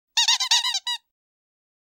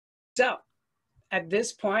So at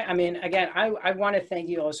this point, I mean, again, I want to thank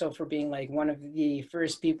you also for being like one of the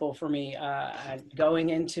first people for me going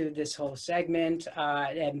into this whole segment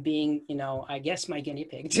and being, you know, I guess my guinea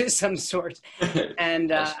pig to some sort. And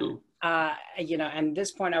That's cool. you know, and at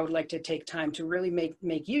this point, I would like to take time to really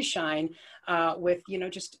make you shine with, you know,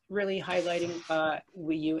 just really highlighting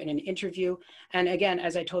you in an interview. And again,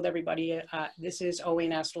 as I told everybody, this is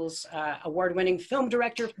Owain Astels, award-winning film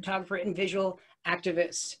director, photographer, and visual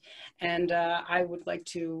activist. And I would like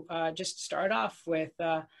to just start off with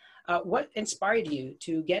what inspired you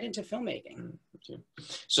to get into filmmaking? Okay.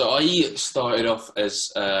 So I started off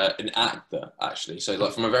as an actor, actually. So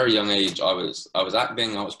like from a very young age, I was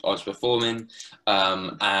acting, I was performing,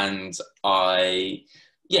 and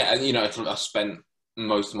yeah, and you know, I spent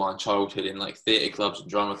most of my childhood in like theatre clubs and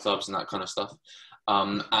drama clubs and that kind of stuff.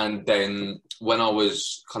 And then when I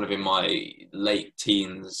was kind of in my late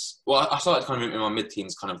teens, well, I started kind of in my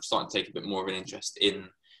mid-teens, kind of starting to take a bit more of an interest in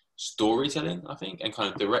storytelling, I think, and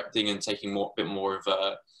kind of directing and taking a bit more of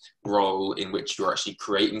a role in which you're actually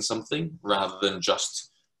creating something rather than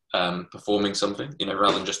just performing something, you know,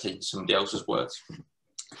 rather than just taking somebody else's words.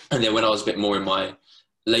 And then when I was a bit more in my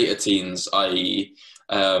later teens, well,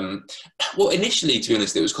 initially, to be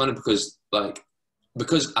honest, it was kind of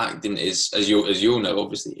because acting is, as you all know,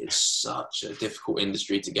 obviously, it's such a difficult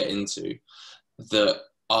industry to get into, that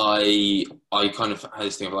I kind of had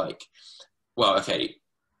this thing of like, well, okay,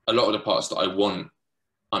 a lot of the parts that I want,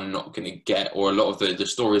 I'm not going to get, or a lot of the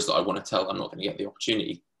stories that I want to tell, I'm not going to get the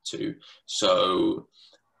opportunity to. So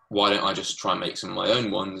why don't I just try and make some of my own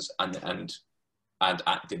ones and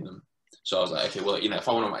act in them? So I was like, okay, well, you know, if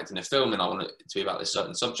I want to act in a film and I want it to be about this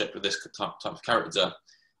certain subject with this type of character,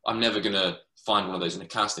 I'm never going to find one of those in a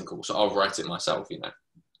casting call. So I'll write it myself, you know.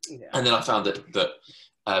 Yeah. And then I found that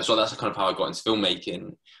so that's kind of how I got into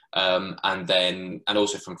filmmaking, and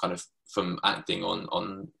also from acting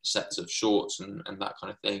on sets of shorts and that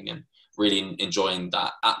kind of thing, and really enjoying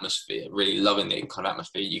that atmosphere, really loving the kind of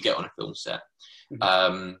atmosphere you get on a film set.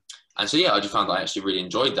 Mm-hmm. And so yeah, I just found that I actually really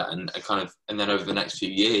enjoyed that, and then over the next few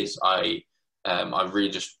years, I really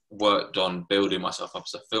just worked on building myself up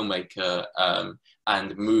as a filmmaker,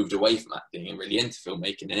 and moved away from acting and really into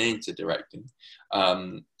filmmaking and into directing.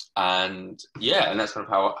 And yeah, and that's kind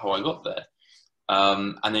of how I got there.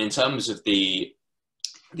 And then in terms of the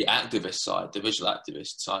activist side, the visual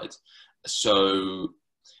activist side, so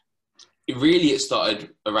it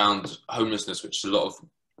started around homelessness, which is a lot of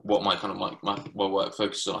what my work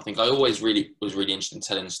focuses on. I think I always was really interested in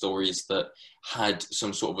telling stories that had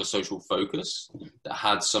some sort of a social focus, that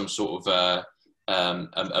had some sort of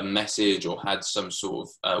a message, or had some sort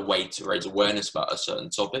of way to raise awareness about a certain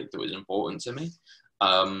topic that was important to me.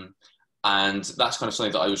 And that's kind of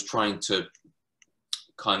something that I was trying to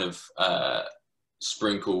kind of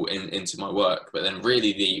sprinkle into my work. But then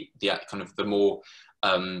really the kind of the more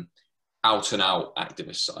out and out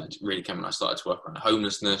activist side really came when I started to work around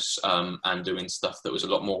homelessness, and doing stuff that was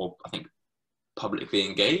a lot more, I think, publicly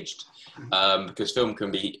engaged, because film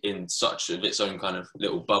can be in such of its own kind of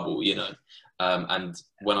little bubble, you know. And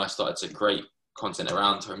when I started to create content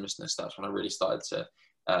around homelessness, that's when I really started to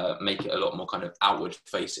make it a lot more kind of outward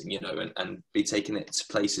facing, you know, and be taking it to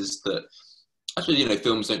places that I suppose, you know,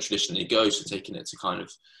 films don't traditionally go. So taking it to kind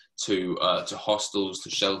of to hostels,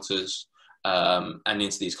 to shelters, and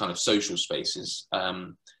into these kind of social spaces.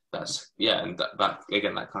 That's, yeah, and that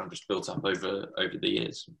again, that kind of just built up over the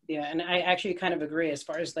years. Yeah, and I actually kind of agree as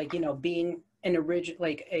far as like, you know, being an original,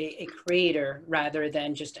 like a creator rather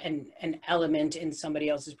than just an element in somebody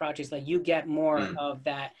else's projects. Like you get more of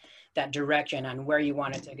that direction on where you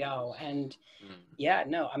want it to go. And yeah,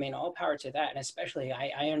 no, I mean, all power to that. And especially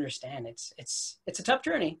I understand it's a tough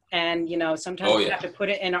journey, and you know, sometimes we have to put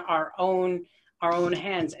it in our own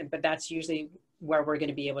hands, but that's usually where we're going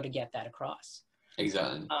to be able to get that across.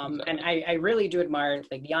 Exactly. And I really do admire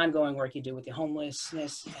like the ongoing work you do with the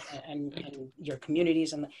homelessness and your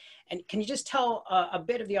communities. And can you just tell a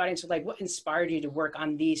bit of the audience, like what inspired you to work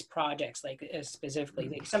on these projects, like specifically,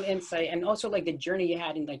 like some insight, and also like the journey you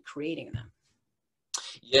had in like creating them?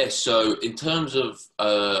 Yeah, so in terms of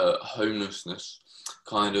homelessness,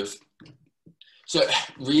 kind of, so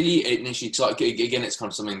really initially, so again, it's kind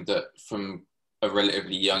of something that from a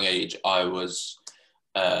relatively young age, I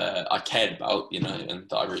cared about, you know, and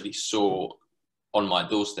that I really saw on my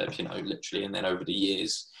doorstep, you know, literally. And then over the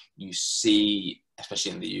years, you see,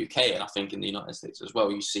 especially in the UK, and I think in the United States as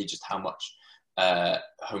well, you see just how much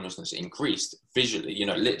homelessness increased visually, you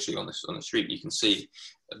know, literally on the street. You can see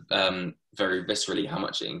very viscerally how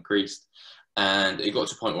much it increased. And it got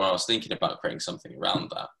to a point where I was thinking about creating something around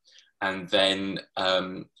that. And then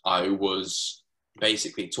I was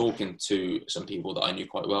basically talking to some people that I knew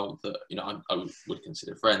quite well that, you know, I would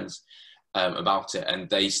consider friends, about it, and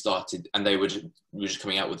they were just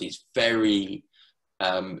coming out with these very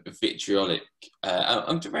vitriolic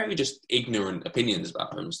and very just ignorant opinions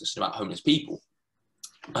about homelessness and about homeless people.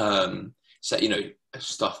 So, you know,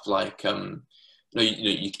 stuff like, no,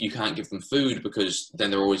 you can't give them food because then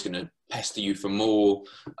they're always going to pester you for more,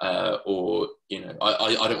 or, you know,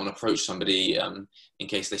 I don't want to approach somebody in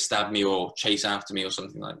case they stab me or chase after me or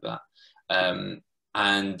something like that.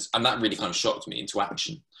 And that really kind of shocked me into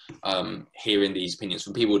action, hearing these opinions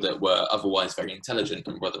from people that were otherwise very intelligent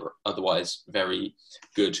and otherwise very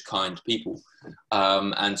good, kind people.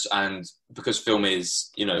 And because film is,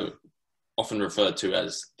 you know, often referred to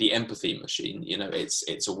as the empathy machine, you know,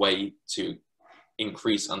 it's a way to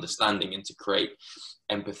increase understanding and to create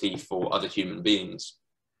empathy for other human beings.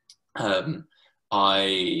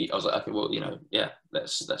 I was like, okay, well, you know, yeah,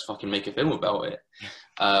 let's fucking make a film about it.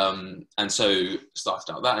 And so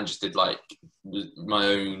started out that and just did like my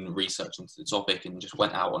own research into the topic and just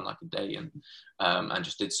went out on like a day and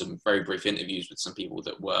just did some very brief interviews with some people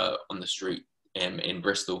that were on the street in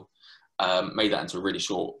Bristol. Made that into a really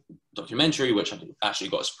short documentary, which actually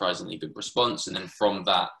got a surprisingly good response. And then from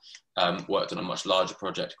that, worked on a much larger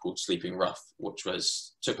project called Sleeping Rough, which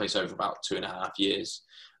took place over about 2.5 years,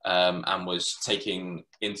 and was taking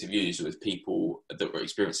interviews with people that were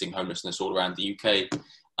experiencing homelessness all around the UK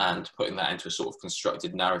and putting that into a sort of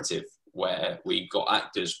constructed narrative where we got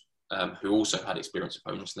actors who also had experience of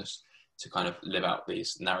homelessness to kind of live out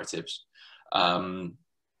these narratives.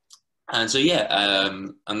 And so, yeah,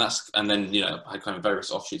 and then, you know, I had kind of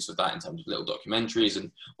various offshoots of that in terms of little documentaries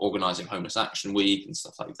and organising Homeless Action Week and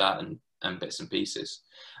stuff like that, and bits and pieces.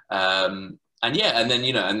 And yeah, and then,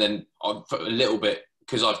 you know, and then for a little bit,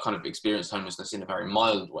 because I've kind of experienced homelessness in a very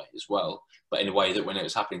mild way as well, but in a way that when it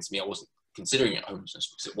was happening to me, I wasn't considering it homelessness,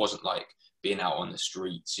 because it wasn't like being out on the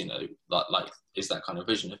streets, you know, like is that kind of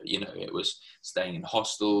vision of it, you know. It was staying in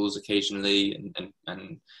hostels occasionally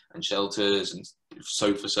and shelters and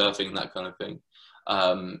sofa surfing, that kind of thing. So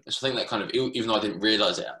I think that kind of, even though I didn't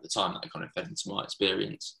realise it at the time, that kind of fed into my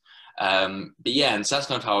experience. But yeah, and so that's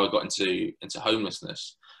kind of how I got into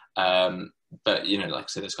homelessness. But, you know, like I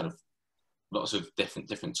said, there's kind of lots of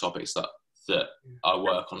different topics that I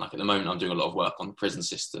work on. Like at the moment, I'm doing a lot of work on the prison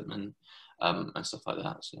system and stuff like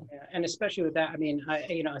that. So yeah, and especially with that, I mean,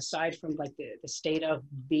 you know, aside from like the state of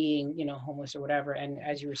being, you know, homeless or whatever, and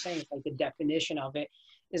as you were saying, like the definition of it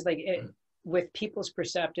is like it, with people's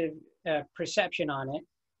perception on it,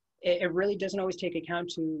 it really doesn't always take account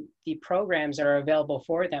to the programs that are available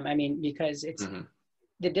for them. I mean, because it's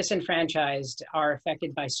the disenfranchised are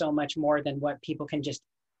affected by so much more than what people can just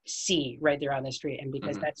see right there on the street, and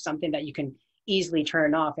because that's something that you can easily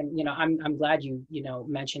turn off. And, you know, I'm glad you know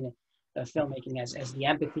mentioned it, filmmaking as the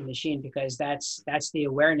empathy machine, because that's the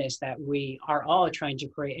awareness that we are all trying to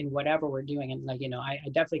create in whatever we're doing. And like, you know, I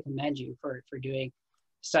definitely commend you for doing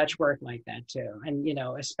such work like that too. And, you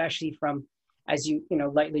know, especially from, as you know,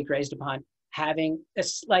 lightly grazed upon, having a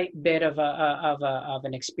slight bit of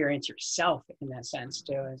an experience yourself in that sense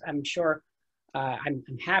too. I'm sure I'm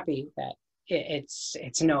happy that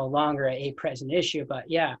it's no longer a present issue, but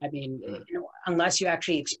yeah, I mean, you know, unless you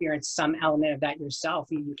actually experience some element of that yourself,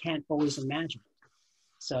 you can't always imagine.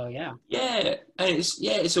 So yeah, and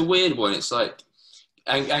it's a weird one. It's like,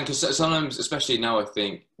 and because sometimes, especially now, I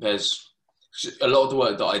think there's a lot of the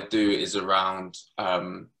work that I do is around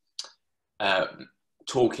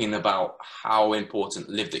talking about how important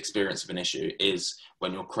lived experience of an issue is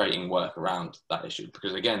when you're creating work around that issue.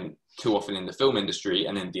 Because again, too often in the film industry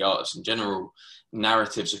and in the arts in general,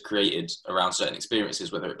 narratives are created around certain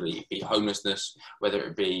experiences, whether it be homelessness, whether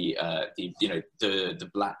it be the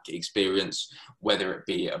Black experience, whether it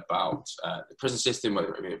be about the prison system,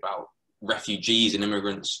 whether it be about refugees and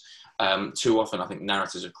immigrants. Too often, I think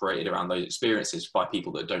narratives are created around those experiences by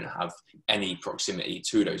people that don't have any proximity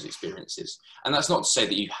to those experiences. And that's not to say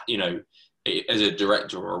that you know, as a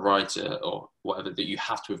director or a writer or whatever, that you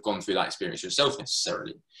have to have gone through that experience yourself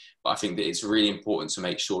necessarily. But I think that it's really important to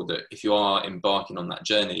make sure that if you are embarking on that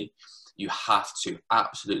journey, you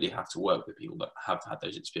absolutely have to work with people that have had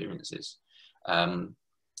those experiences. And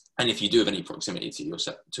if you do have any proximity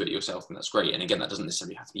to it yourself, then that's great. And again, that doesn't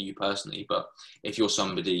necessarily have to be you personally, but if you're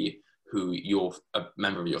somebody who a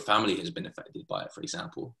member of your family has been affected by it, for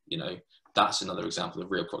example, you know, that's another example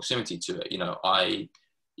of real proximity to it. I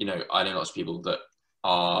know lots of people that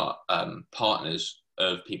are partners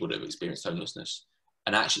of people that have experienced homelessness,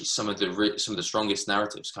 and actually some of the strongest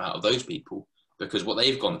narratives come out of those people, because what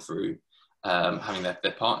they've gone through, having their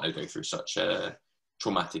partner go through such a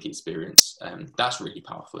traumatic experience, that's really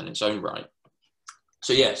powerful in its own right.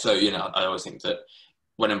 So yeah, so I always think that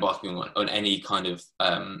when embarking on any kind of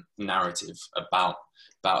narrative about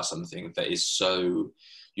something that is so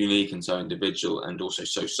unique and so individual and also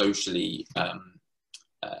so socially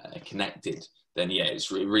connected, then yeah, it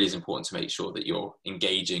really is important to make sure that you're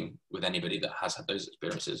engaging with anybody that has had those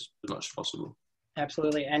experiences as much as possible.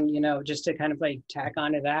 Absolutely. And, just to kind of like tack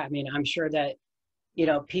onto that, I mean, I'm sure that,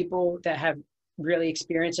 people that have really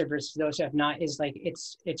experienced it versus those who have not, is like,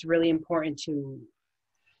 it's really important to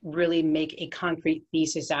really make a concrete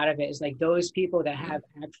thesis out of it. Is like those people that have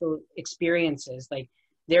actual experiences, like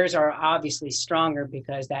theirs are obviously stronger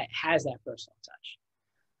because that has that personal touch.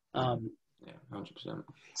 Yeah, 100%.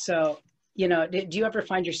 So, do you ever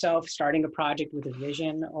find yourself starting a project with a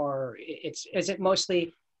vision, or is it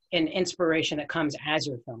mostly an inspiration that comes as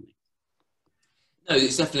you're filming? No,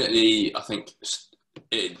 it's definitely, I think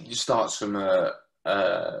it starts from a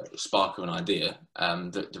spark of an idea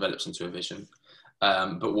that develops into a vision.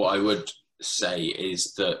 But what I would say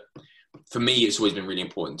is that for me, it's always been really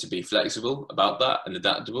important to be flexible about that and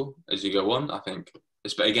adaptable as you go on. I think,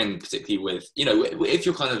 but again, particularly with, if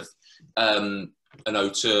you're kind of an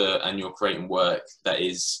auteur and you're creating work that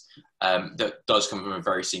is that does come from a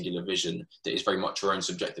very singular vision, that is very much your own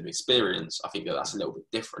subjective experience, I think that's a little bit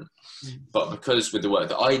different. But because with the work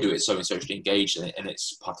that I do, it's so socially engaged and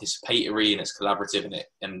it's participatory and it's collaborative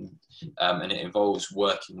and it involves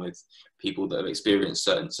working with people that have experienced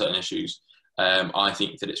certain issues, I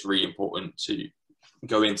think that it's really important to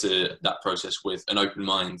go into that process with an open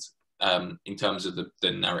mind in terms of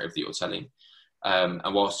the narrative that you're telling.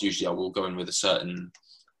 And whilst usually I will go in with a certain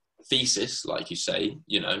thesis, like you say,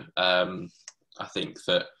 I think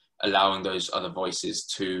that allowing those other voices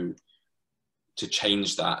to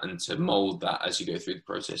change that and to mold that as you go through the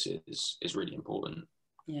process is really important.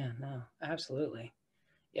 Yeah, no, absolutely.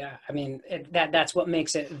 Yeah, I mean, that's what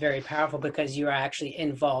makes it very powerful, because you're actually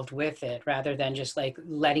involved with it rather than just like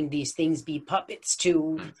letting these things be puppets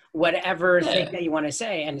to whatever thing that you want to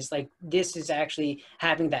say. And it's like, this is actually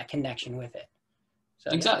having that connection with it.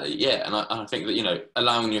 So, exactly, yeah. And I think that,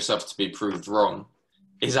 allowing yourself to be proved wrong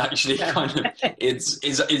is actually kind of,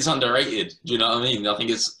 it's underrated. Do you know what I mean? I think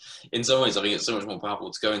in some ways, I think it's so much more powerful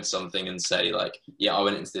to go into something and say like, yeah, I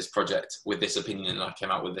went into this project with this opinion and I came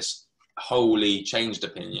out with this wholly changed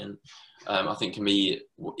opinion. I think can be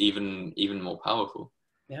even more powerful.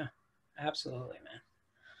 Yeah, absolutely,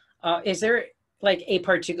 man. Is there like a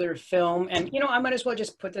particular film, and I might as well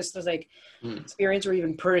just put this as like experience or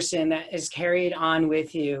even person that is carried on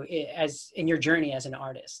with you as in your journey as an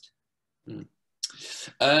artist?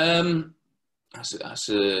 That's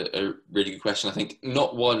a really good question. I think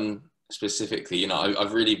not one specifically.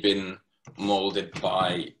 I've really been molded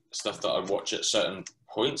by stuff that I watch at certain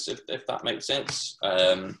points, if that makes sense.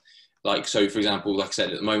 Like, so for example, like I said,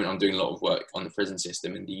 at the moment I'm doing a lot of work on the prison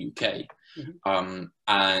system in the UK.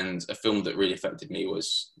 And a film that really affected me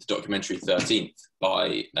was the documentary 13th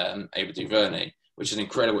by Ava DuVernay, which is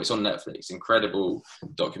incredible. It's on Netflix, incredible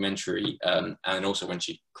documentary. And also when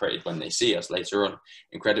she created When They See Us later on,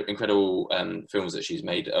 incredible films that she's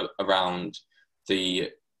made around the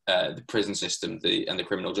prison system and the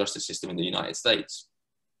criminal justice system in the United States.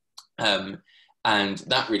 And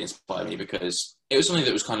that really inspired me because it was something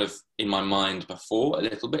that was kind of in my mind before a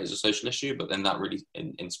little bit as a social issue, but then that really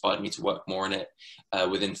inspired me to work more on it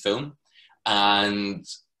within film. And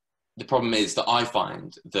the problem is that I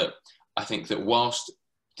think that whilst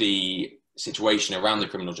the situation around the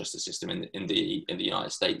criminal justice system in the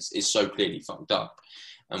United States is so clearly fucked up,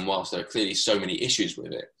 and whilst there are clearly so many issues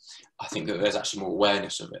with it, I think that there's actually more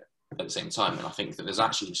awareness of it at the same time. And I think that there's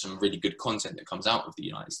actually some really good content that comes out of the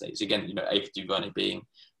United States. Again, Ava DuVernay being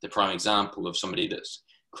the prime example of somebody that's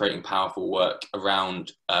creating powerful work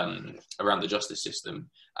around the justice system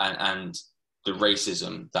and the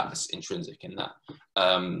racism that's intrinsic in that.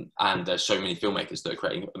 And there's so many filmmakers that are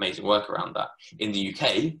creating amazing work around that. In the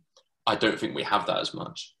UK, I don't think we have that as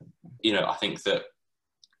much. I think that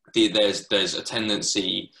there's a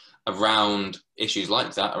tendency around issues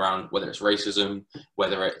like that, around whether it's racism,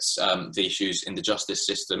 whether it's the issues in the justice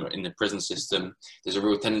system, in the prison system. There's a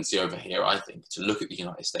real tendency over here, I think, to look at the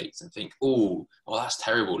United States and think, oh, that's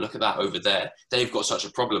terrible. Look at that over there. They've got such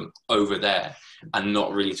a problem over there, and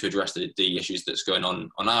not really to address the issues that's going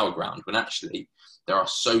on our ground, when actually there are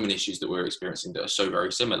so many issues that we're experiencing that are so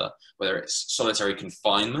very similar, whether it's solitary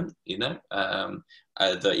confinement,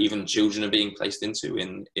 that even children are being placed into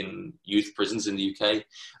in youth prisons in the UK,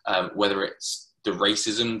 whether it's the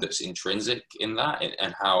racism that's intrinsic in that,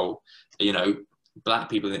 and how, Black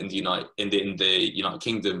people in the United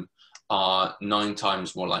Kingdom are 9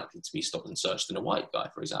 times more likely to be stopped and searched than a white guy,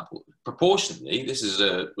 for example. Proportionally, this was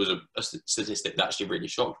a statistic that actually really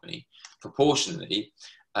shocked me. Proportionally,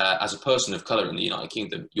 as a person of colour in the United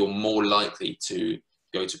Kingdom, you're more likely to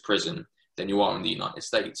go to prison than you are in the United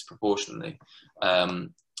States, proportionally,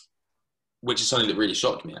 which is something that really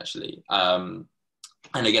shocked me, actually. And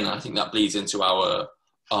again, I think that bleeds into our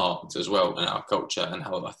art as well and our culture, and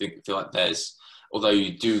how I feel like there's, although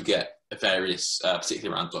you do get various,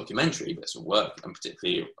 particularly around documentary bits of work, and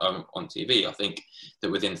particularly on TV, I think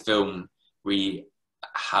that within film we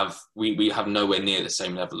have nowhere near the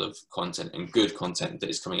same level of content and good content that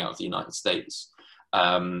is coming out of the United States.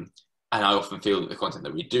 And I often feel that the content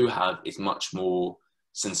that we do have is much more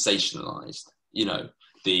sensationalized. You know,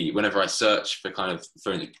 whenever I search for because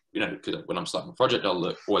when I'm starting a project,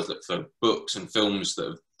 I'll always look for books and films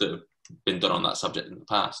that have been done on that subject in the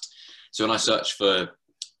past. So when I search for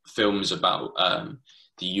films about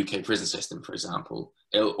the UK prison system, for example,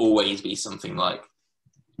 it'll always be something like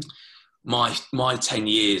my 10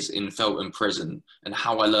 years in Felton prison and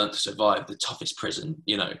how I learned to survive the toughest prison,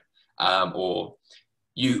 you know, or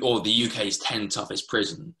the UK's 10 toughest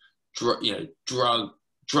prison,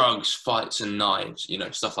 drugs, fights and knives, you know,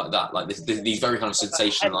 stuff like that. Like these very kind of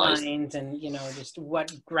sensationalized headlines, and you know, just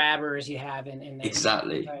what grabbers you have in there.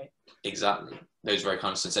 Exactly. Right. Exactly. Those very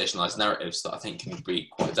kind of sensationalized narratives that I think can be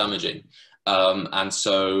quite damaging. And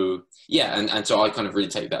so I kind of really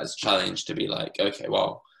take that as a challenge to be like, okay,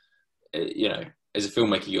 well, you know, as a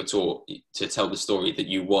filmmaker, you're taught to tell the story that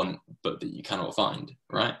you want, but that you cannot find,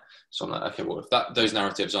 right? So I'm like, okay, well, if those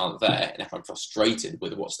narratives aren't there, and if I'm frustrated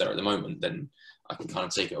with what's there at the moment, then I can kind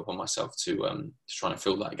of take it upon myself to try and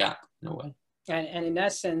fill that gap in a way. And in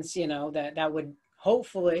essence, you know, that would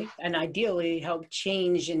hopefully and ideally help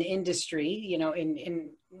change an industry, you know,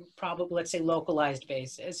 in probably, let's say, localized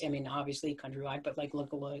basis. I mean, obviously countrywide, but like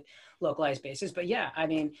localized basis. But yeah, I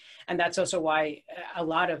mean, and that's also why a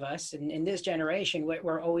lot of us in this generation,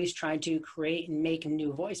 we're always trying to create and make a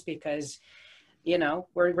new voice, because, you know,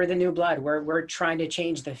 we're the new blood. We're trying to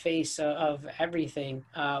change the face of everything,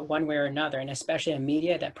 one way or another, and especially a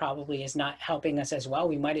media that probably is not helping us as well.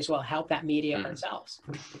 We might as well help that media ourselves.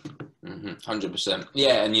 100%.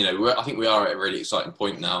 Yeah, and you know, I think we are at a really exciting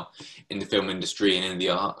point now in the film industry and in the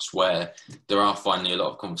arts, where there are finally a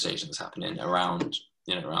lot of conversations happening around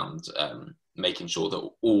making sure that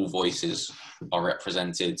all voices are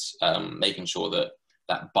represented, making sure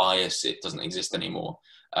that bias, it doesn't exist anymore.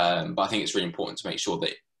 But I think it's really important to make sure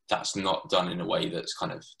that that's not done in a way that's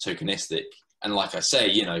kind of tokenistic. And like I say,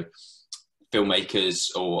 you know, filmmakers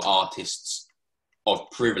or artists of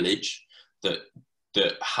privilege that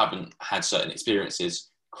haven't had certain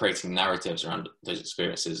experiences, creating narratives around those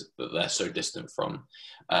experiences that they're so distant from.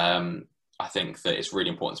 I think that it's really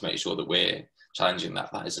important to make sure that we're challenging that.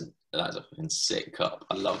 That is a fucking sick cup.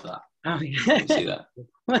 I love that. Oh yeah. You see that?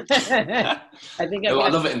 I think I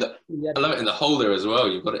love it in the holder as well.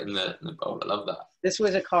 You've got it in the bowl. I love that. This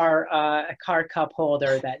was a car cup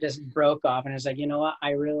holder that just broke off, and I was like, you know what?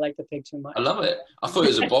 I really like the pig too much. I love it. I thought it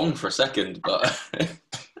was a bong for a second, but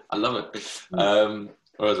I love it. What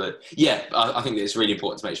was it? Yeah, I think that it's really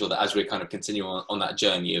important to make sure that as we kind of continue on that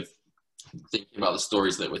journey of thinking about the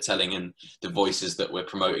stories that we're telling and the voices that we're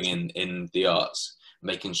promoting in the arts,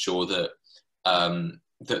 making sure that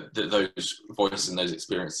that those voices and those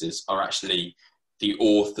experiences are actually the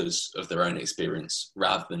authors of their own experience,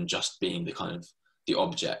 rather than just being the kind of the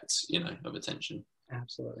objects, you know, of attention.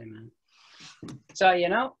 Absolutely, man. So, you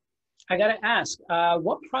know, I gotta ask,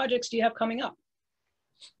 what projects do you have coming up?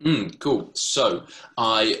 Cool. So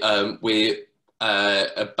we're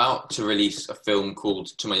about to release a film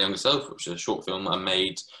called To My Younger Self, which is a short film I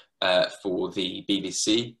made for the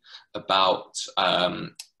BBC about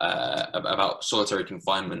solitary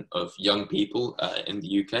confinement of young people in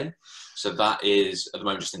the UK. So that is at the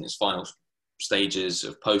moment just in its final stages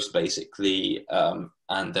of post, basically, and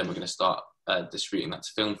then we're going to start distributing that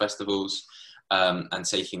to film festivals and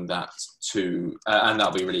taking that to, and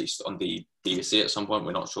that'll be released on the BBC at some point.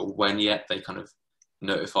 We're not sure when yet. They kind of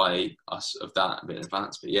notify us of that a bit in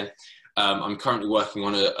advance, but yeah. I'm currently working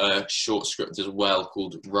on a short script as well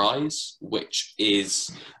called Rise, which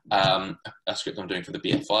is a script I'm doing for the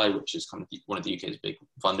BFI, which is kind of one of the UK's big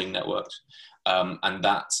funding networks. And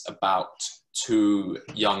that's about 2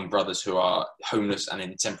 young brothers who are homeless and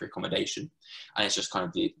in temporary accommodation. And it's just kind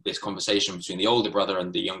of this conversation between the older brother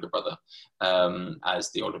and the younger brother,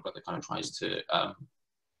 as the older brother kind of tries to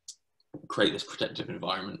create this protective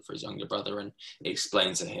environment for his younger brother and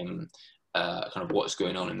explain to him kind of what's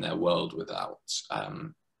going on in their world without,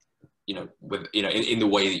 in the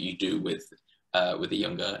way that you do with a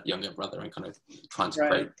younger brother, and kind of trying to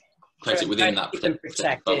create create it within that keep them protected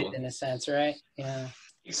protected bubble. in a sense, right? Yeah.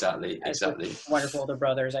 Exactly, As exactly. wonderful older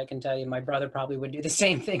brothers, I can tell you, my brother probably would do the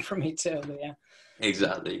same thing for me too. But yeah.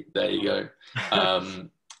 Exactly. There you go.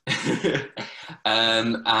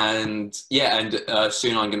 And yeah, and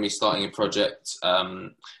soon I'm going to be starting a project,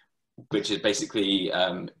 which is basically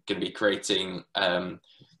going to be creating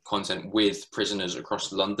content with prisoners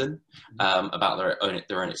across London about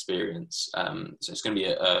their own experience. So it's going to be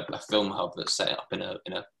a film hub that's set up in a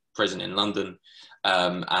prison in London,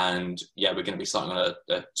 and yeah, we're going to be starting on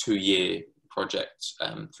a 2-year project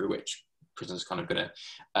through which prisoners kind of going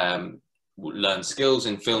to learn skills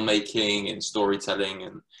in filmmaking and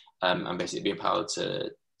storytelling, and basically be empowered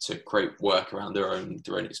to create work around their own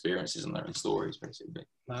experiences and their own stories, basically.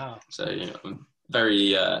 Wow. So I'm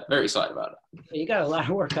very excited about that. You got a lot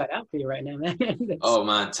of work cut out for you right now, man. Oh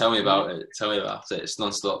man, tell me about it. Tell me about it. It's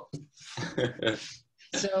nonstop.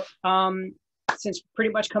 So, since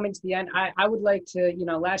pretty much coming to the end, I would like to,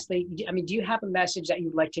 lastly, I mean, do you have a message that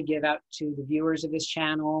you'd like to give out to the viewers of this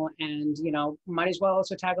channel? And, might as well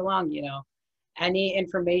also tag along, any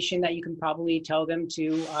information that you can probably tell them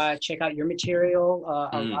to check out your material,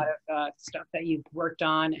 a lot of stuff that you've worked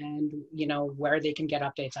on, and, where they can get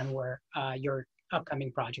updates on where your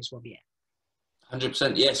upcoming projects will be at.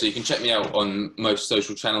 100%. Yeah, so you can check me out on most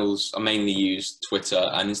social channels. I mainly use Twitter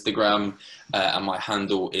and Instagram, and my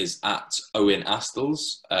handle is at Owain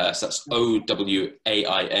Astels. So that's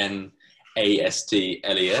OwainAstles.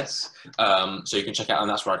 So you can check out, and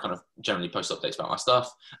that's where I kind of generally post updates about my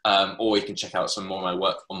stuff. Or you can check out some more of my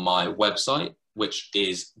work on my website, which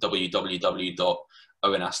is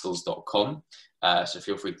www.owainastels.com. So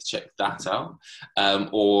feel free to check that out.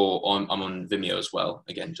 Or I'm on Vimeo as well.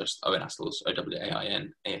 Again, just Owain Astels,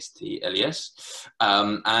 OwainAstles.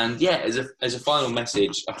 And yeah, as a final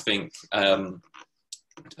message, I think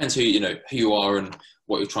depends who you are and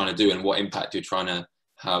what you're trying to do and what impact you're trying to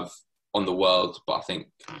have on the world. But I think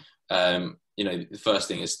the first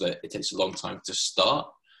thing is that it takes a long time to start,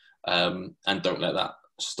 and don't let that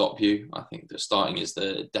stop you. I think that starting is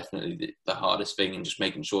definitely the hardest thing, and just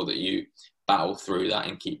making sure that you battle through that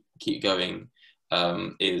and keep going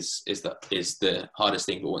is the hardest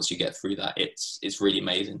thing. But once you get through that, it's really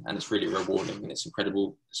amazing, and it's really rewarding, and it's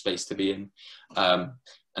incredible space to be in.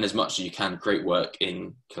 And as much as you can, create work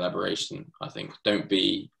in collaboration. I think don't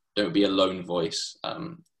be a lone voice.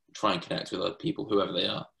 Try and connect with other people, whoever they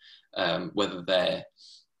are, whether they're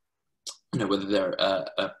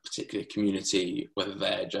a particular community, whether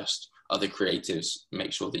they're just other creatives.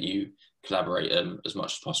 Make sure that you collaborate as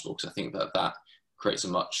much as possible, because I think that creates a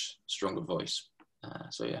much stronger voice.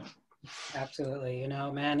 So yeah. Absolutely,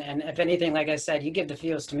 man. And if anything, like I said, you give the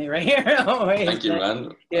feels to me right here. Always. Thank you, man.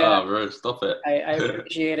 Yeah, oh, bro, stop it. I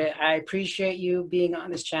appreciate it. I appreciate you being on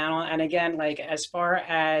this channel. And again, like as far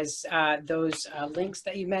as those links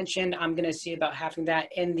that you mentioned, I'm going to see about having that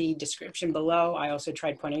in the description below. I also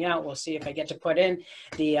tried pointing out, we'll see if I get to put in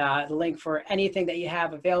the link for anything that you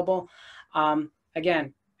have available.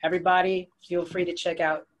 Again, everybody, feel free to check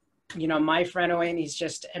out, my friend Owain. He's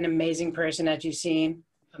just an amazing person, as you've seen.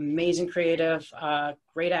 Amazing creative,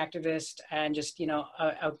 great activist, and just,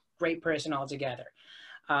 a great person altogether.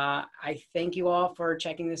 I thank you all for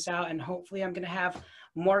checking this out, and hopefully I'm going to have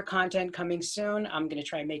more content coming soon. I'm going to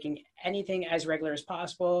try making anything as regular as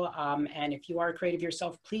possible. And if you are creative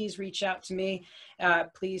yourself, please reach out to me.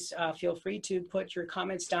 Please feel free to put your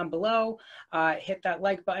comments down below. Hit that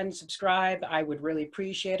like button, subscribe. I would really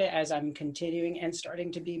appreciate it, as I'm continuing and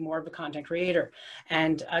starting to be more of a content creator.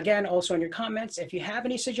 And again, also in your comments, if you have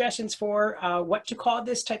any suggestions for what to call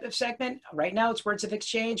this type of segment, right now it's Words of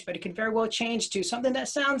Exchange, but it could very well change to something that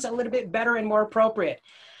sounds a little bit better and more appropriate.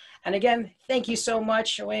 And again, thank you so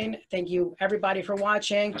much, Owain. Thank you, everybody, for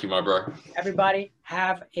watching. Thank you, my bro. Everybody,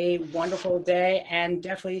 have a wonderful day, and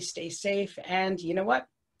definitely stay safe. And you know what?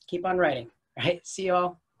 Keep on writing. All right. See you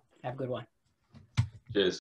all. Have a good one. Cheers.